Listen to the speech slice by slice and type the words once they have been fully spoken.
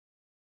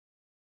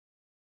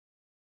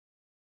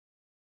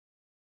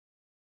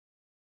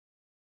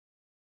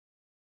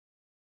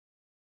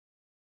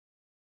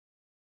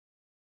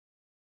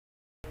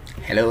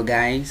Hello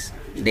guys,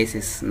 this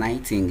is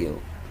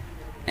Nightingale,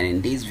 and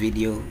in this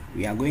video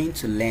we are going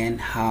to learn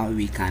how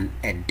we can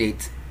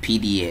edit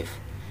PDF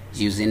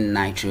using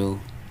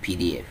Nitro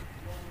PDF.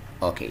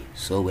 Okay,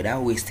 so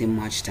without wasting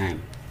much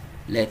time,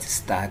 let's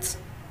start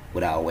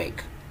with our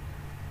work.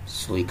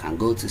 So you can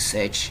go to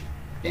search,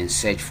 then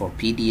search for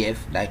PDF,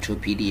 Nitro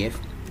PDF.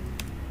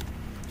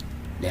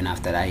 Then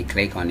after that you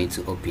click on it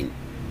to open.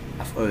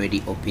 I've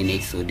already opened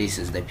it, so this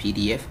is the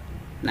PDF,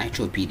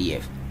 Nitro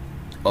PDF.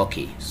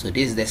 Okay, so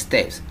this is the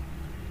steps.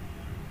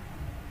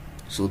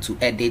 So to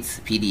edit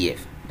PDF,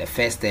 the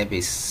first step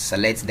is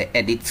select the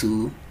edit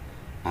tool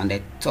on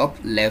the top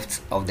left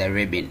of the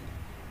ribbon.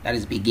 That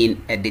is,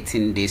 begin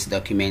editing this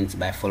document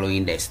by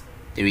following the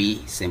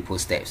 3 simple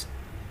steps.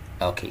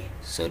 Okay,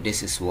 so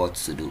this is what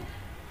to do.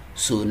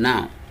 So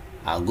now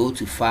I'll go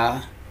to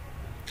file,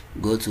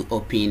 go to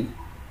open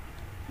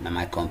on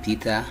my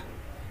computer.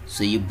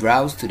 So you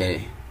browse to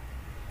the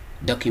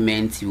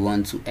document you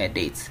want to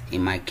edit.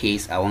 In my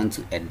case, I want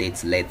to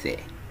edit letter,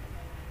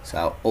 so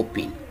I'll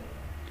open.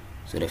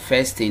 So the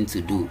first thing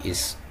to do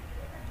is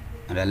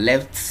on the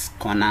left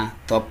corner,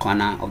 top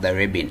corner of the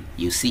ribbon,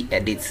 you see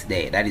edit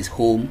there, that is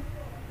home.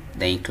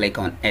 Then you click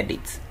on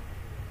edit.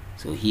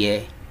 So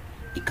here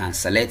you can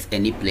select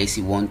any place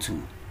you want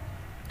to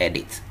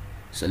edit.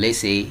 So let's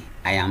say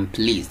I am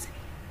pleased,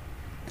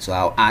 so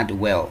I'll add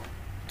well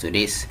to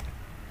this.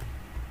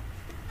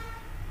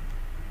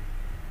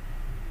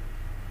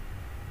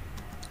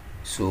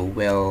 So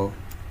well,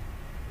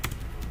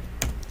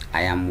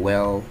 I am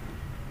well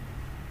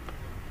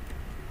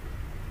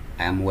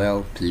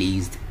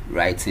pleased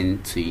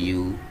writing to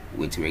you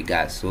with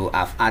regards. So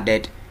I've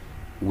added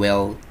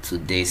well to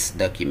this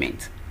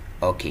document.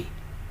 Okay,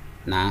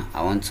 now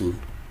I want to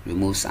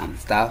remove some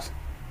stuff,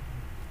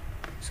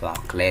 so I'll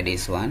clear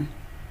this one.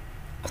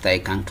 After, you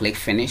can click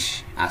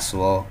finish as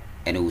well,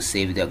 and it will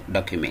save the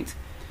document.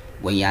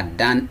 When you are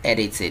done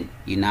editing,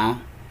 you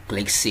now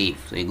click save.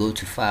 So you go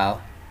to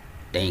file,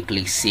 then you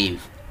click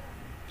save.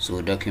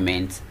 So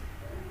document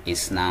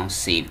is now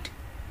saved.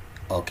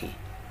 Okay,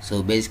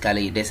 so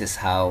basically this is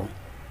how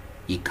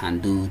you can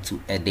do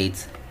to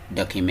edit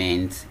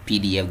documents,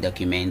 PDF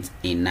documents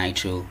in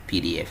Nitro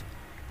PDF.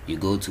 You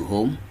go to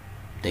home,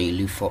 then you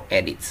look for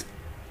edit,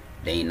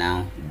 then you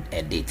now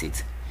edit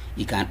it.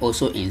 You can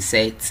also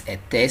insert a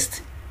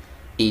text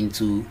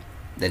into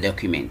the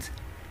document.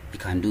 You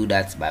can do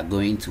that by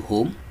going to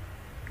home,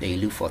 then you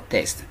look for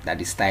text, that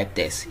is type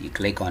text. You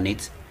click on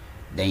it,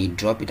 then you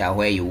drop it at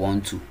where you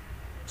want to.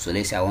 So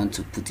let's say I want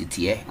to put it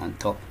here on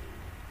top.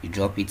 You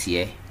drop it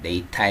here, then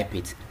you type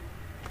it.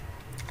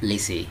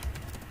 Let's say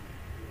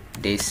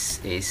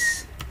this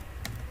is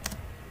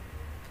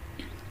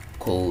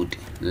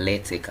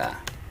CodeLytical,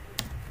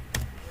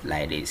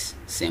 like this,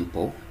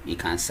 simple. You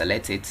can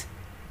select it.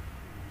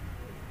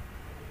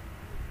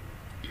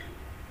 You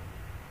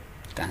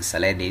can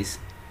select this,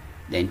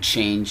 then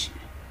change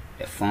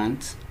the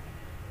font.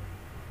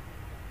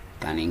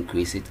 You can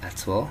increase it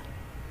as well.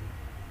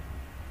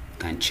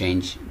 Can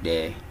change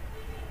the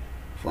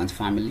font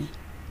family.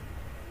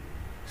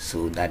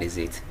 So that is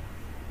it.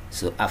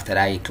 So after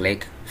that, you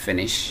click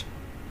finish.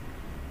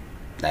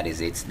 That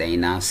is it. Then you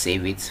now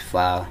save it,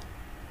 file,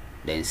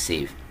 then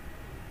save.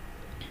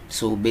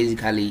 So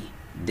basically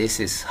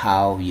this is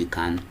how you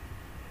can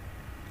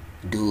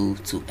do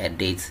to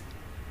edit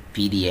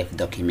PDF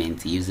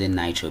document using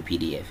Nitro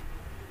PDF.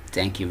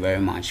 Thank you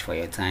very much for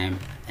your time,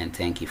 and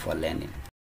thank you for learning.